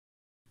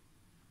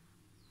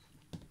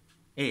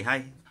Hey,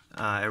 hi,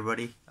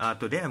 everybody.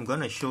 Today I'm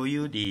going to show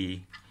you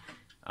the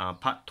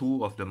part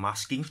 2 of the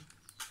masking.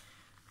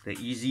 The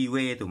easy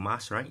way to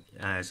mask, right?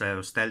 As I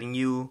was telling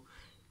you,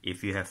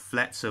 if you have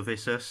flat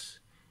surfaces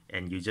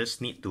and you just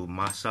need to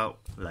mask out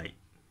like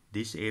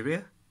this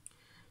area.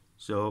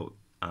 So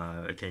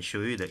I can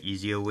show you the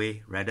easier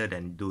way rather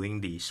than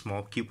doing the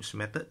small cubes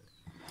method.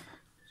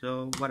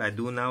 So what I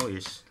do now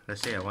is,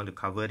 let's say I want to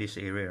cover this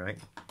area, right?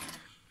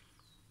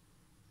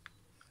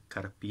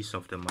 Cut a piece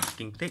of the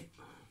masking tape.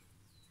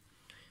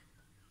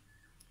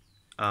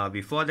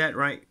 Before that,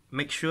 right,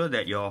 make sure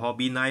that your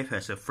hobby knife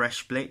has a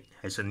fresh blade,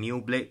 has a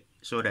new blade,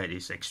 so that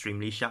it's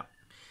extremely sharp.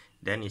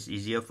 Then it's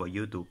easier for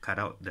you to cut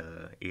out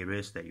the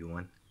areas that you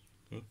want.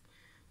 Okay,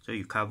 so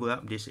you cover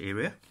up this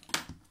area.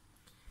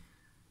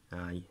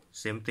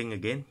 Same thing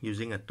again,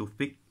 using a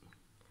toothpick,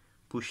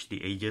 push the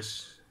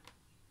edges.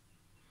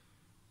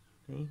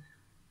 Okay.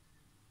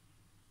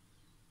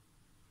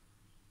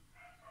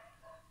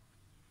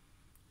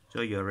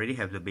 So you already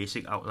have the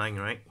basic outline,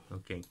 right?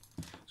 Okay.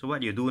 So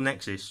what you do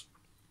next is,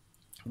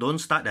 don't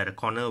start at the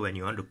corner when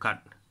you want to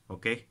cut.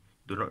 Okay.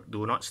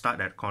 Do not start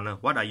at corner.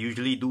 What I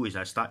usually do is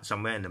I start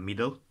somewhere in the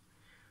middle.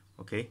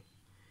 Okay.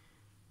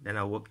 Then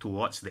I work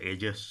towards the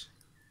edges.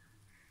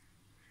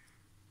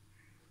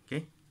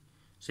 Okay.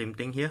 Same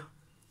thing here.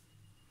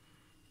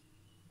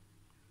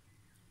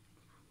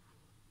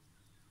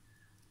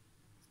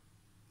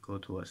 Go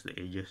towards the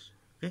edges.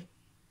 Okay.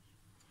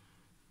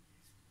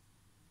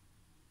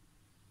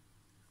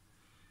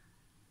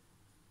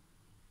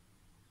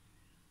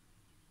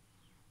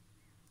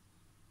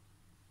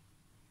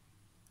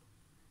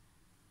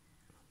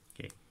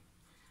 Okay.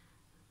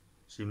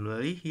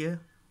 Similarly here,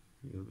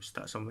 you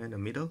start somewhere in the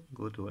middle,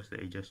 go towards the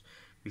edges.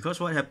 Because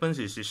what happens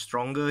is it's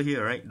stronger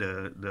here, right?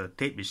 The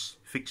tape is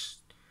fixed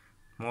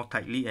more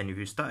tightly, and if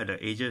you start at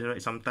the edges,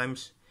 right,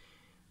 sometimes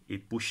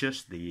it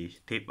pushes the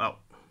tape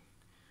out.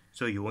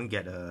 So you won't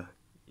get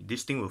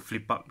this thing will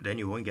flip up, then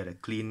you won't get a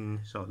clean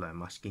sort of like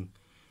masking.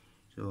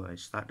 So I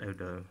start at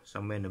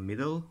somewhere in the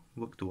middle,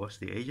 work towards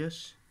the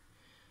edges,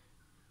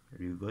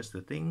 reverse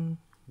the thing,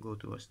 go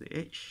towards the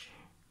edge.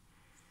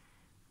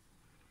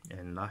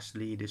 And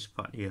lastly, this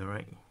part here,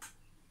 right?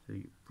 So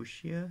you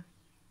push here,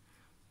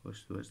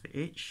 goes towards the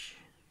edge,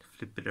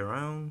 flip it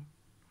around.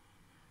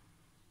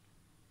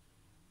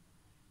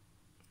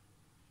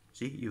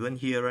 See, even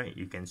here, right,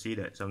 you can see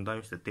that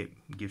sometimes the tape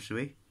gives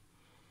way.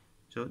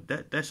 So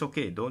that's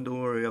okay. Don't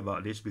worry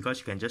about this, because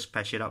you can just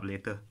patch it up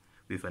later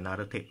with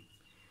another tape,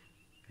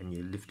 and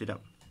you lift it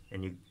up,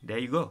 and there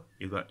you go.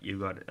 You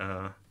got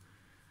a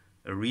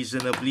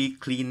reasonably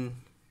clean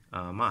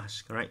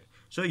mask, right?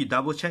 So you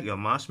double check your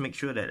mask, make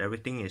sure that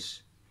everything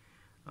is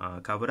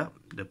covered up,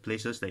 the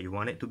places that you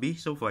want it to be.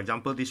 So for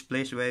example, this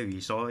place where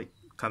we saw it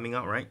coming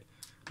out, right?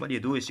 What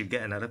you do is you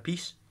get another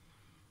piece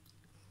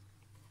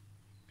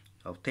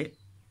of tape,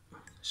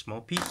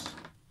 small piece,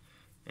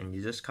 and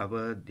you just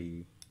cover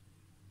the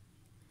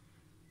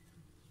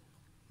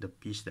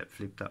piece that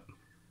flipped up,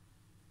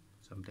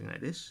 something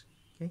like this.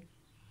 Okay,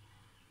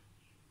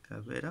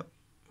 cover it up,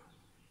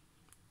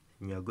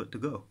 and you're good to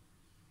go.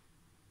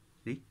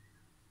 See?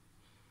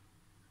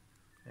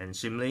 And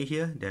similarly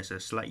here, there's a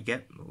slight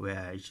gap where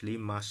I actually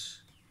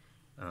masked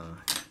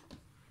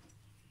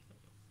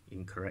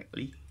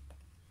incorrectly.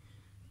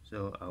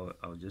 So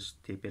I'll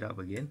just tape it up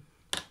again.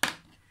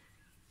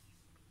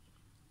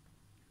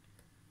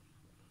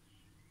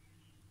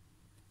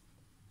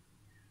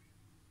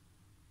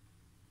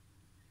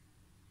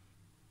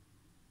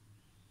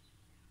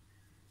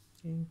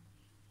 Okay.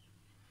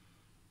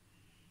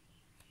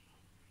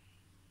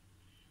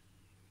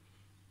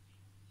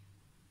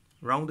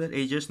 Rounded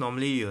edges,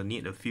 normally you'll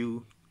need a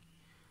few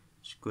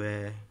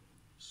squares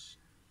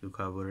to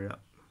cover it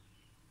up.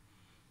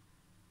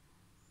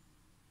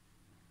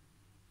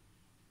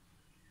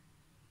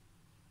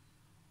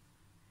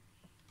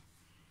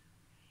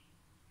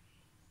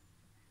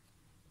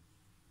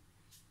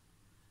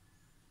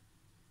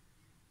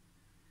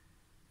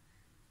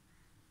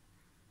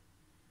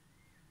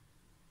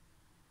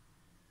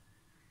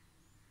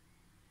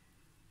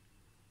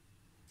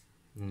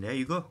 And there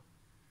you go.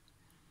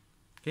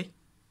 Okay.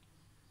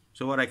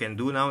 So what I can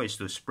do now is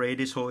to spray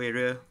this whole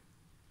area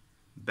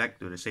back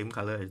to the same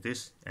color as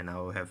this, and I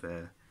will have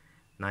a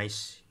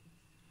nice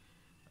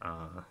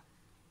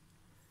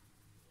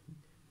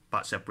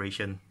part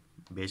separation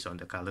based on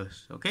the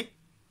colors. Okay,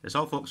 that's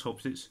all, folks.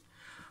 Hope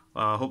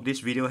this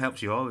video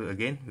helps you all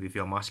again with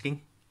your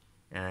masking,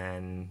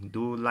 and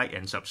do like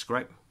and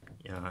subscribe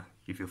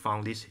if you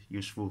found this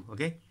useful.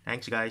 Okay,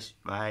 thanks guys,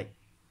 bye.